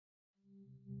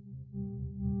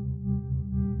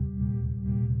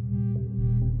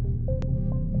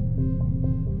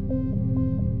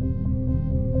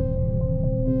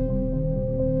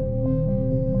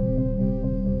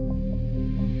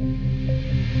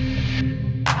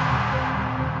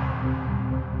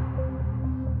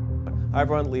Hi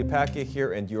everyone, Lee Pacchia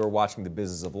here, and you are watching The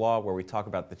Business of Law, where we talk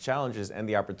about the challenges and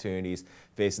the opportunities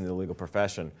facing the legal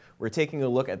profession. We're taking a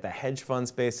look at the hedge fund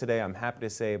space today. I'm happy to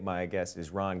say my guest is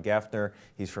Geffner.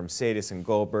 He's from Sadis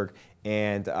Goldberg,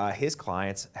 and his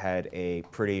clients had a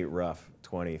pretty rough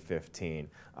 2015.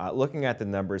 Looking at the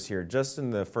numbers here, just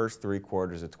in the first 3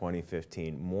 quarters of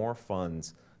 2015, more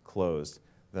funds closed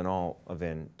than all of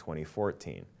in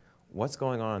 2014. What's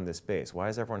going on in this space? Why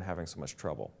is everyone having so much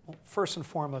trouble? Well, first and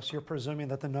foremost, you're presuming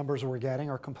that the numbers we're getting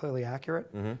are completely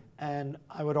accurate. Mm-hmm. And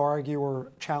I would argue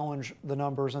or challenge the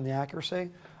numbers and the accuracy.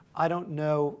 I don't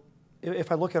know,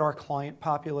 if I look at our client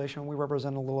population, we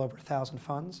represent a little over 1,000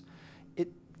 funds.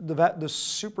 The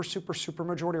super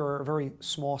majority, or a very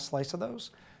small slice of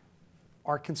those,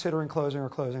 are considering closing or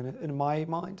closing. In my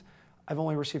mind, I've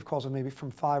only received calls of maybe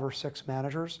from 5 or 6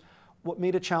 managers. What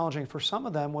made it challenging for some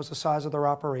of them was the size of their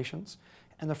operations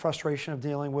and the frustration of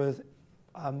dealing with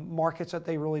markets that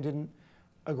they really didn't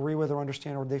agree with or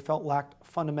understand, or they felt lacked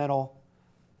fundamental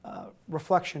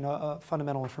reflection of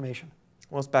fundamental information.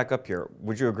 Well, let's back up here.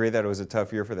 Would you agree that it was a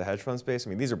tough year for the hedge fund space?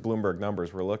 I mean, these are Bloomberg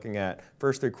numbers. We're looking at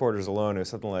first 3 quarters alone, it was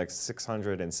something like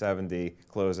 670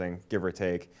 closing, give or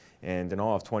take. And in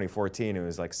all of 2014, it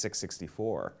was like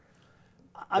 664.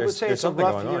 I would say it's a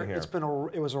rough year.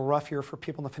 It was a rough year for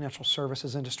people in the financial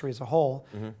services industry as a whole,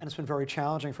 and it's been very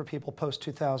challenging for people post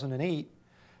 2008.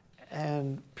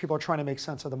 And people are trying to make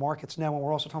sense of the markets. Now, when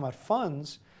we're also talking about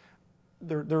funds,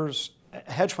 there's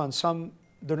hedge funds.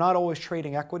 They're not always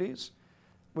trading equities,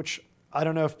 which I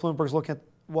don't know if Bloomberg's looking at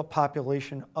what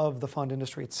population of the fund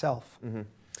industry itself.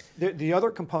 Mm-hmm. The other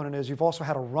component is you've also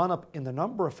had a run up in the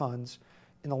number of funds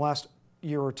in the last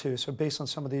year or two. So based on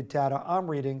some of the data I'm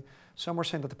reading, some were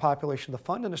saying that the population of the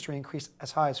fund industry increased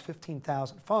as high as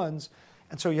 15,000 funds.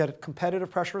 And so you had competitive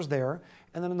pressures there.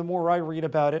 And then the more I read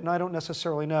about it, and I don't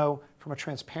necessarily know from a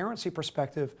transparency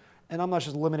perspective, and I'm not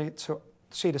just limiting it to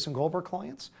Sadis and Goldberg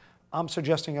clients, I'm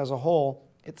suggesting as a whole,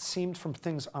 it seemed from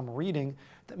things I'm reading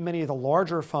that many of the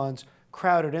larger funds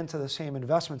crowded into the same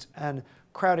investments. And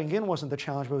crowding in wasn't the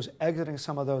challenge, but it was exiting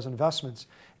some of those investments.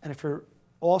 And if you're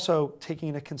also taking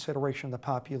into consideration the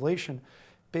population,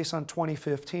 based on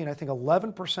 2015, I think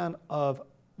 11% of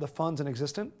the funds in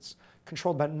existence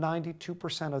controlled about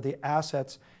 92% of the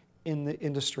assets in the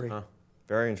industry. Huh.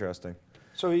 Very interesting.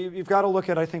 So you've got to look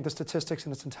at, I think, the statistics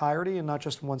in its entirety and not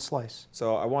just one slice.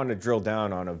 So I wanted to drill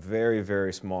down on a very,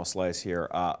 very small slice here.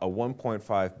 A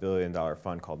 $1.5 billion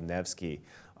fund called Nevsky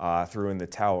threw in the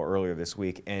towel earlier this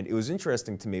week, and it was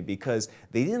interesting to me because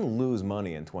they didn't lose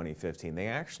money in 2015. They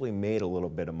actually made a little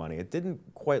bit of money. It didn't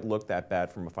quite look that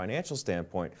bad from a financial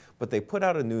standpoint, but they put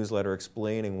out a newsletter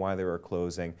explaining why they were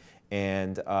closing,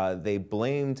 and they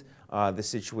blamed the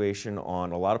situation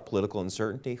on a lot of political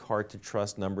uncertainty, hard to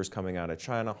trust numbers coming out of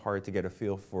China, hard to get a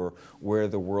feel for where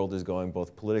the world is going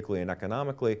both politically and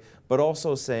economically, but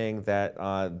also saying that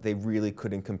they really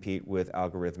couldn't compete with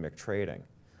algorithmic trading.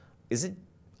 Is it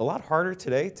a lot harder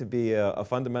today to be a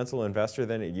fundamental investor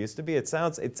than it used to be? It's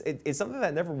something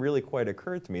that never really quite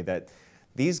occurred to me, that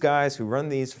these guys who run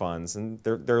these funds, and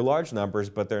they're large numbers,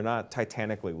 but they're not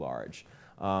titanically large.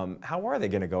 How are they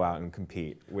going to go out and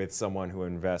compete with someone who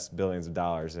invests billions of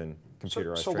dollars in computerized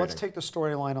trading? So let's take the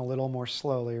storyline a little more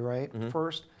slowly, right? Mm-hmm.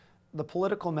 First, the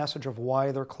political message of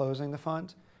why they're closing the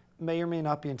fund may or may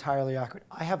not be entirely accurate.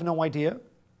 I have no idea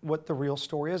what the real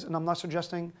story is, and I'm not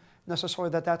suggesting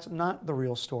necessarily that that's not the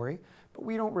real story, but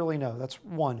we don't really know. That's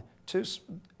one. Two,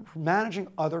 managing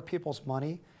other people's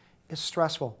money is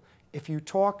stressful. If you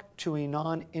talk to a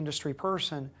non-industry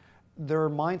person,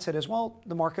 their mindset is, well,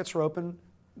 the markets are open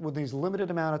with these limited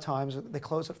amount of times. They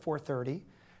close at 4:30.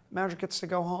 Manager gets to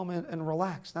go home and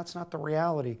relax. That's not the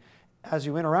reality. As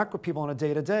you interact with people on a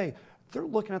day-to-day, they're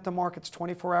looking at the markets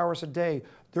 24 hours a day.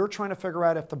 They're trying to figure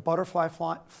out if the butterfly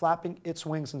flapping its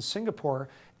wings in Singapore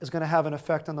is going to have an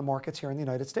effect on the markets here in the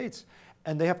United States.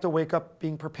 And they have to wake up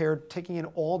being prepared, taking in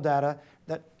all data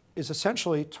that is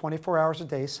essentially 24 hours a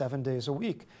day, 7 days a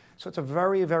week. So it's a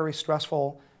very, very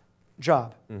stressful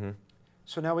job. Mm-hmm.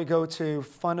 So now we go to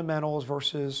fundamentals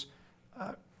versus,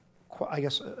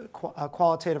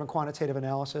 qualitative and quantitative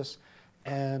analysis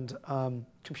and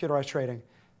computerized trading.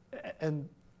 And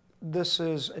this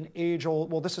is an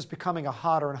age-old, well, this is becoming a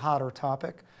hotter and hotter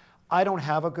topic. I don't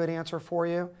have a good answer for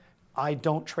you. I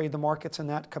don't trade the markets in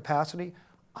that capacity.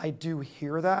 I do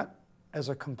hear that as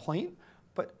a complaint,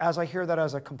 but as I hear that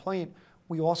as a complaint,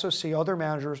 we also see other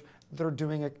managers that are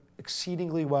doing it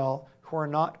exceedingly well, who are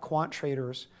not quant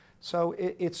traders, So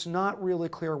it's not really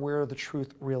clear where the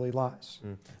truth really lies.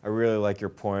 I really like your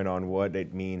point on what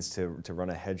it means to run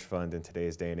a hedge fund in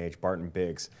today's day and age. Barton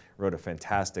Biggs wrote a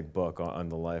fantastic book on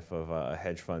the life of a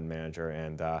hedge fund manager,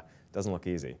 and it doesn't look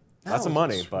easy. Lots of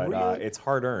money, but it's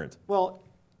hard earned. Well,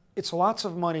 it's lots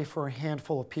of money for a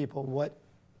handful of people. What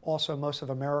also most of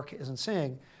America isn't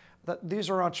seeing, that these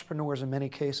are entrepreneurs in many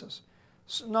cases.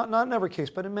 So not in every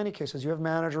case, but in many cases. You have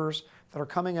managers that are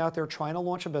coming out there trying to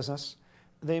launch a business.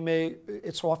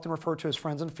 It's often referred to as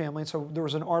friends and family. And so there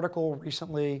was an article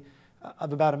recently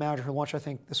about a manager who launched, I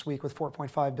think, this week with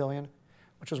 $4.5 billion,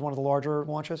 which is one of the larger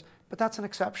launches. But that's an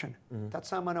exception.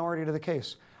 That's not a minority to the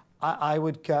case. I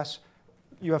would guess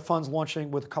you have funds launching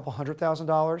with a couple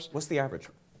 $100,000. What's the average?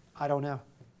 I don't know.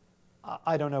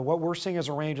 I don't know. What we're seeing as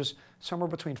a range is somewhere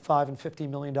between $5 and $50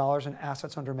 million in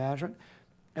assets under management.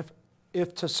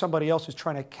 If to somebody else who's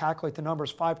trying to calculate the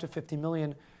numbers, 5 to 50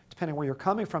 million, depending where you're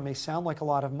coming from, may sound like a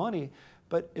lot of money.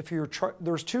 But if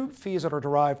there's two fees that are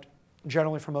derived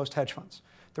generally for most hedge funds.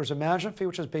 There's a management fee,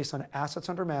 which is based on assets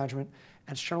under management,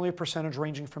 and it's generally a percentage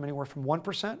ranging from anywhere from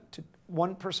 1% to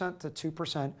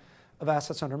 2% of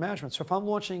assets under management. So if I'm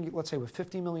launching, let's say, with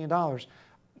 $50 million,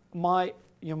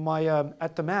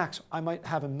 at the max, I might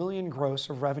have $1 million gross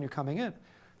of revenue coming in.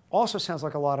 Also sounds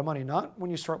like a lot of money, not when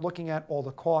you start looking at all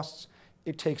the costs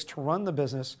it takes to run the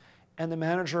business, and the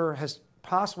manager has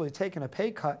possibly taken a pay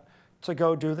cut to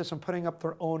go do this and putting up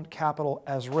their own capital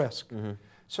as risk.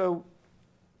 So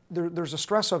there's a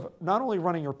stress of not only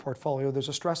running your portfolio, there's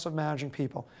a stress of managing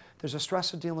people. There's a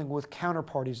stress of dealing with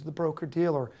counterparties, the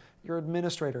broker-dealer, your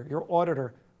administrator, your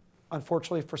auditor.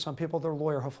 Unfortunately, for some people, their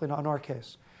lawyer, hopefully not in our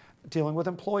case. Dealing with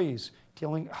employees,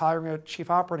 hiring a chief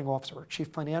operating officer, chief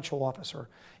financial officer.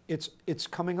 It's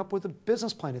coming up with a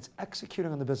business plan. It's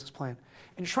executing on the business plan.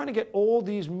 And you're trying to get all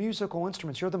these musical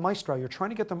instruments. You're the maestro. You're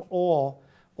trying to get them all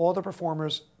the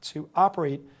performers to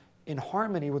operate in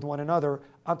harmony with one another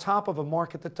on top of a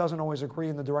market that doesn't always agree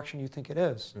in the direction you think it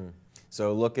is.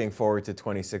 So looking forward to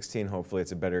 2016, hopefully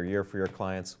it's a better year for your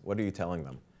clients. What are you telling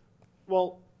them?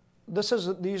 Well,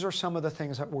 these are some of the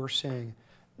things that we're seeing.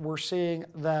 We're seeing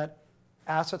that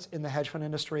assets in the hedge fund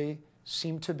industry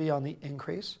seem to be on the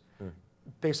increase.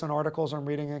 Based on articles I'm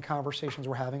reading and conversations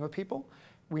we're having with people,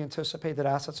 we anticipate that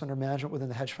assets under management within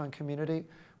the hedge fund community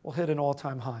will hit an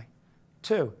all-time high.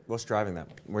 2. What's driving that?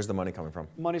 Where's the money coming from?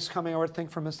 Money's coming, I would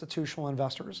think, from institutional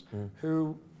investors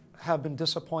who have been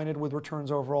disappointed with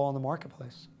returns overall in the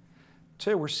marketplace.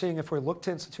 2, we're seeing if we look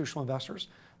to institutional investors,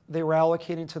 they were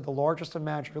allocating to the largest of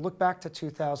managers. If you look back to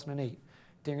 2008,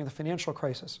 during the financial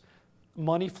crisis,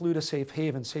 money flew to safe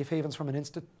havens. Safe havens from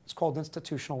it's called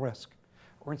institutional risk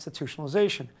or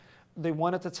institutionalization. They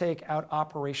wanted to take out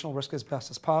operational risk as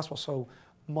best as possible. So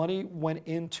money went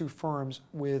into firms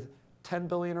with 10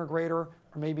 billion or greater, or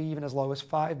maybe even as low as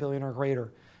 5 billion or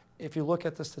greater. If you look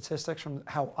at the statistics from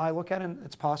how I look at it,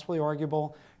 it's possibly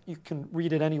arguable. You can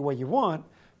read it any way you want,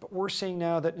 but we're seeing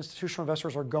now that institutional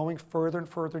investors are going further and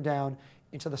further down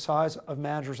into the size of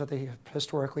managers that they have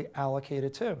historically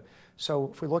allocated to. So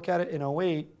if we look at it in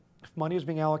 2008, if money is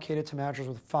being allocated to managers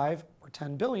with 5 or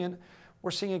 10 billion,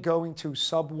 we're seeing it going to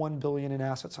sub 1 billion in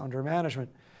assets under management.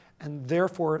 And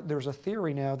therefore, there's a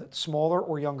theory now that smaller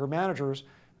or younger managers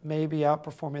may be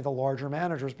outperforming the larger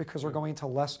managers because they're going to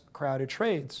less crowded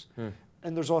trades.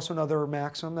 And there's also another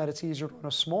maxim that it's easier to run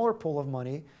a smaller pool of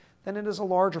money than it is a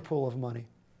larger pool of money.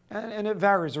 And it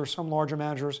varies. There are some larger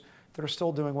managers that are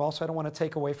still doing well, so I don't want to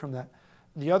take away from that.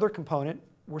 The other component,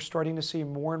 we're starting to see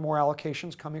more and more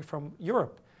allocations coming from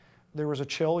Europe. There was a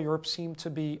chill. Europe seemed to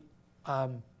be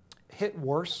hit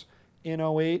worse in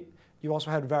 2008. You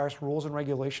also had various rules and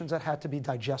regulations that had to be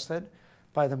digested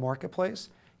by the marketplace.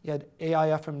 You had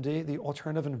AIFMD, the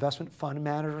Alternative Investment Fund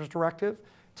Managers Directive.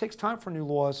 It takes time for new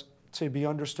laws to be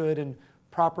understood and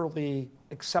properly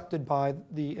accepted by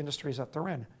the industries that they're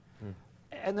in.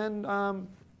 And then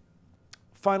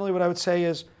finally, what I would say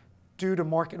is, due to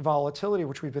market volatility,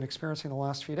 which we've been experiencing the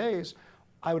last few days,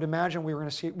 I would imagine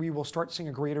we will start seeing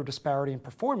a greater disparity in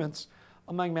performance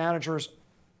among managers,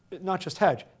 not just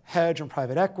hedge and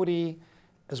private equity,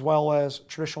 as well as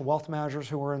traditional wealth managers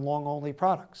who are in long-only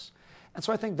products. And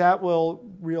so I think that will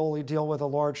really deal with a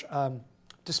large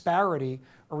disparity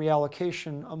or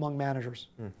reallocation among managers.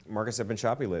 Markets have been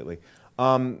choppy lately.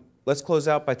 Let's close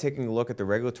out by taking a look at the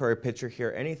regulatory picture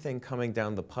here. Anything coming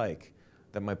down the pike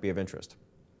that might be of interest?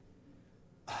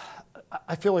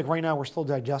 I feel like right now we're still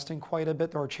digesting quite a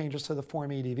bit. There are changes to the Form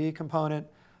EDV component.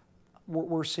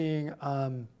 We're seeing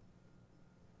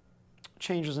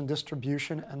changes in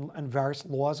distribution and various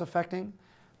laws affecting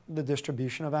the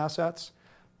distribution of assets.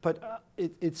 But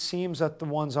it seems that the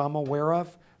ones I'm aware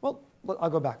of, well, I'll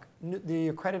go back. The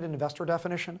accredited investor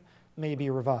definition may be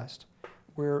revised,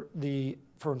 where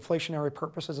for inflationary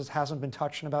purposes, it hasn't been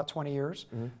touched in about 20 years,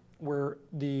 where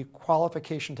the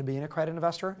qualification to be an accredited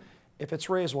investor, if it's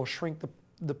raised, will shrink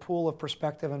the pool of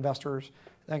prospective investors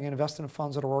that can invest in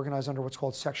funds that are organized under what's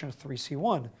called Section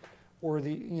 3C1, or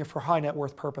for high net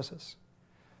worth purposes.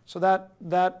 So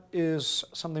that is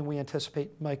something we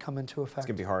anticipate might come into effect. It's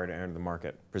going to be hard to enter the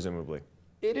market, presumably.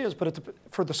 It is, but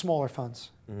for the smaller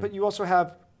funds. But you also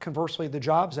have, conversely, the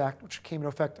Jobs Act, which came into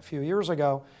effect a few years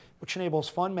ago, which enables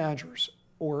fund managers,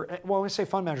 or, well, when I say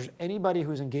fund managers, anybody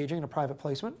who's engaging in a private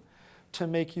placement, to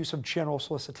make use of general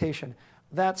solicitation.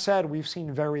 That said, we've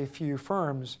seen very few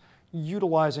firms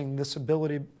utilizing this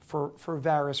ability for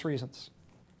various reasons.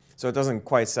 So it doesn't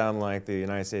quite sound like the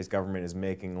United States government is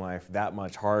making life that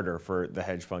much harder for the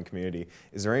hedge fund community.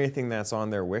 Is there anything that's on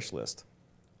their wish list?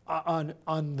 On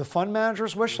the fund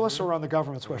manager's wish list or on the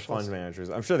government's wish list? Fund managers.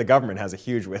 I'm sure the government has a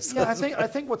huge wish list. Yeah, I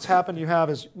think what's happened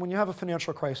is when you have a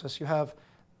financial crisis, you have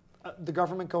the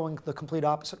government going the complete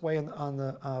opposite way on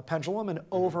the pendulum and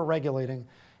over-regulating.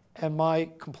 And my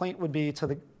complaint would be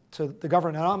to the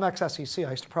government, and I'm ex-SEC,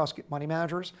 I used to prosecute money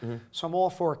managers, so I'm all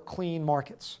for clean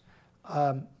markets.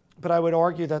 But I would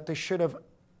argue that they should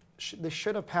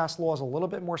have passed laws a little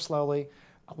bit more slowly,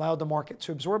 allowed the market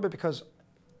to absorb it, because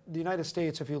the United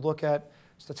States, if you look at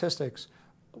statistics,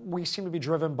 we seem to be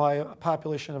driven by a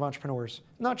population of entrepreneurs,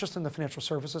 not just in the financial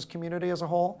services community as a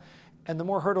whole. And the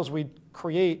more hurdles we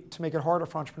create to make it harder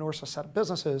for entrepreneurs to set up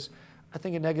businesses, I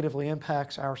think it negatively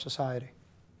impacts our society.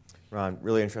 Ron,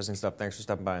 really interesting stuff. Thanks for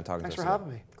stopping by and talking to us. Thanks for having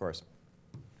me. Of course.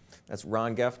 That's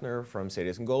Ron Geffner from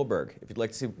Sadis Goldberg. If you'd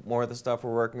like to see more of the stuff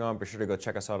we're working on, be sure to go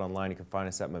check us out online. You can find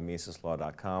us at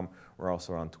mimesislaw.com. We're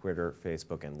also on Twitter,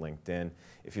 Facebook, and LinkedIn.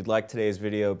 If you'd like today's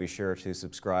video, be sure to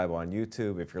subscribe on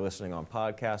YouTube. If you're listening on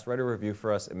podcast, write a review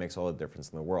for us. It makes all the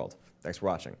difference in the world. Thanks for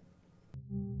watching.